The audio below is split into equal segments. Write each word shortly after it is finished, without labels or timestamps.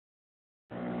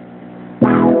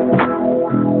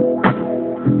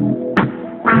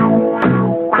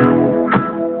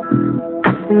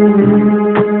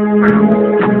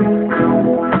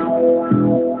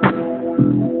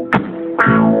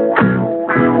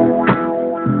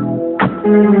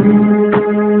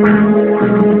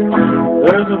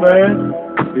There's a man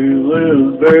who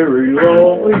lives very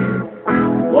lonely,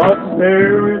 lost his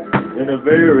parents in a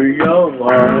very young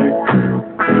life.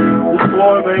 This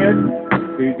poor man,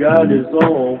 he got his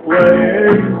own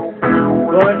place,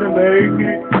 trying to make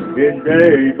it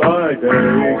day by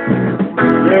day.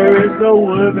 There is no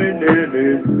woman in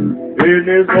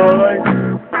his life.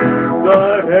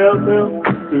 God help him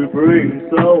to bring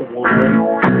someone.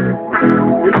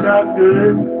 It's not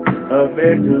good a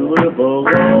man to live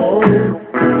alone.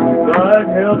 God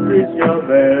help this young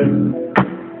man.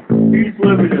 He's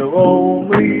living in a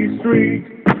lonely street.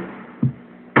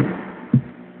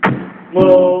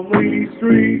 Lonely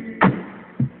street.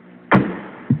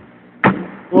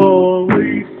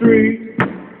 Lonely street.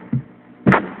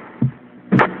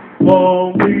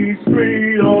 Lonely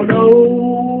street, oh no.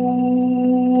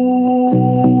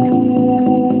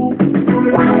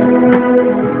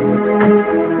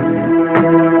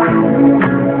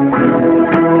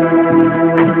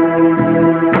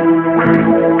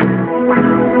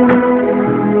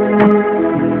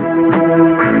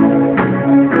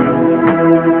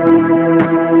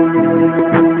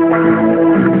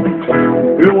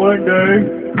 And one day,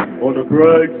 on a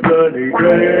bright sunny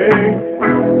day,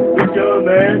 this young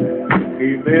man, he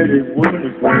met his woman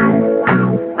his friend.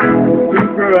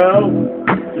 Took her out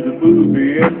to the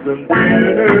movie and some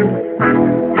dinner.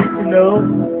 Get to know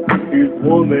his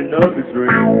woman of his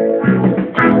dreams.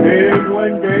 And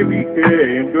one day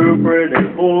became girlfriend and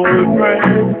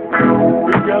boyfriend.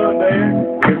 This young man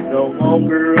is no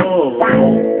longer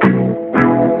alone.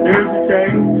 There's a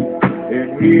change in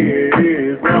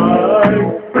his life.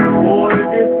 Boy,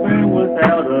 this man was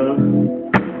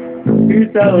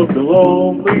he's out of the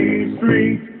lonely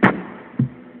street.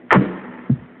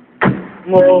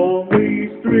 Lonely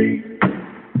street.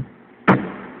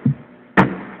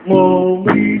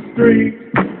 Lonely street.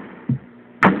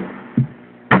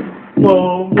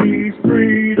 Lonely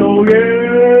street, oh yeah.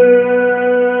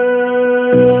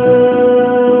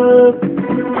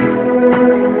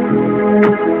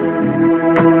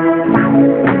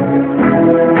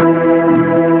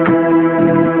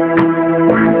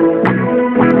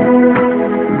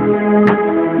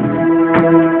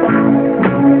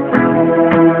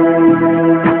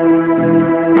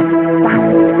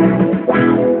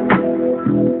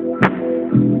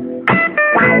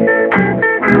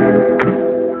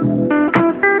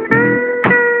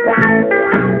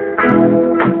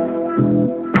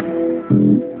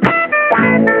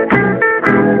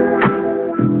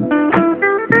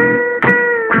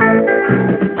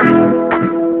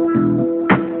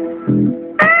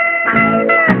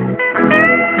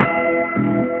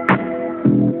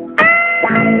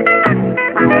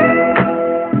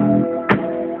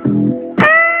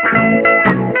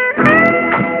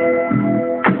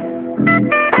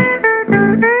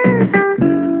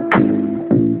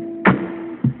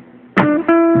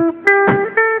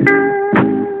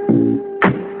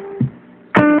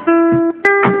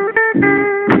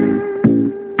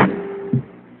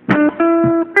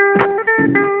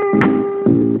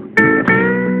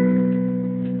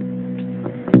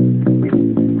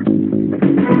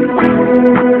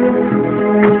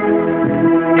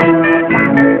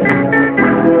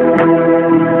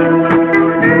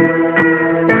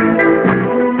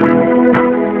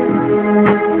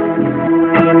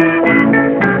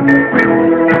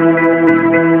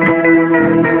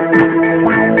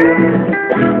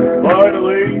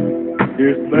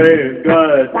 This man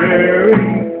got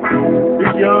married.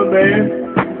 This young man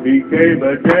became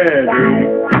a daddy,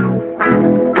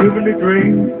 living a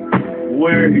dream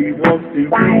where he wants to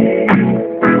be.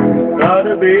 Got a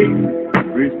big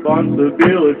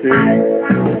responsibility.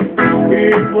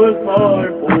 It was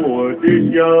hard for this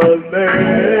young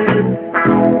man.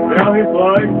 Now his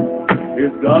life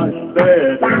has gotten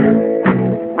better.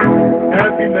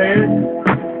 Happy man,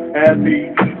 happy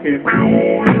he can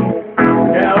be.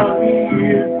 Now he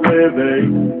is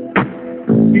living,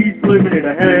 he's living in a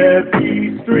happy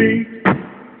street.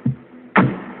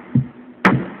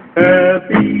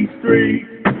 Happy street.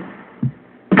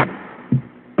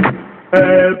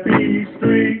 Happy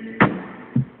street.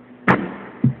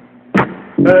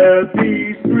 Happy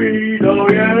street, oh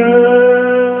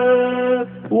yeah.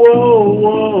 Whoa,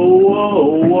 whoa,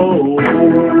 whoa, whoa.